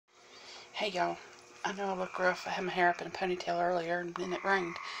Hey y'all, I know I look rough. I had my hair up in a ponytail earlier and then it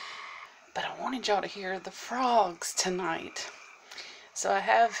rained. But I wanted y'all to hear the frogs tonight. So I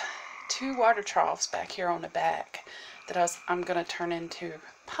have 2 water troughs back here on the back that I'm going to turn into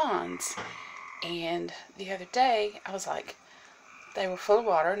ponds. And the other day, I was like, they were full of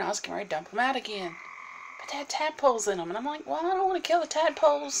water and I was getting ready to dump them out again. But they had tadpoles in them. And I'm like, well, I don't want to kill the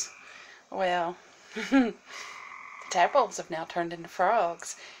tadpoles. Well, the tadpoles have now turned into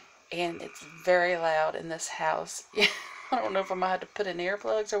frogs. And it's very loud in this house. I don't know if I might have to put in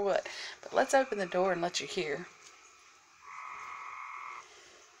earplugs or what. But let's open the door and let you hear.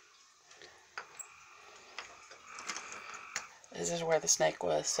 This is where the snake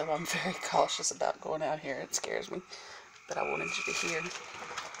was, so I'm very cautious about going out here. It scares me. But I wanted you to hear.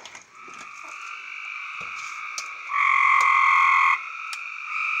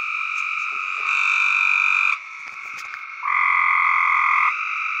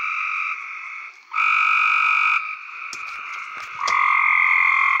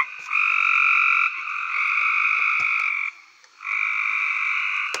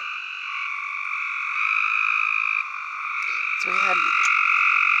 So we had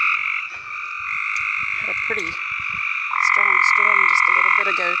a pretty strong storm just a little bit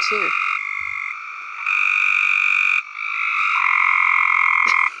ago too.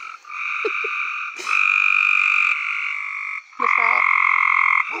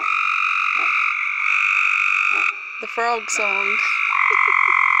 The frog song.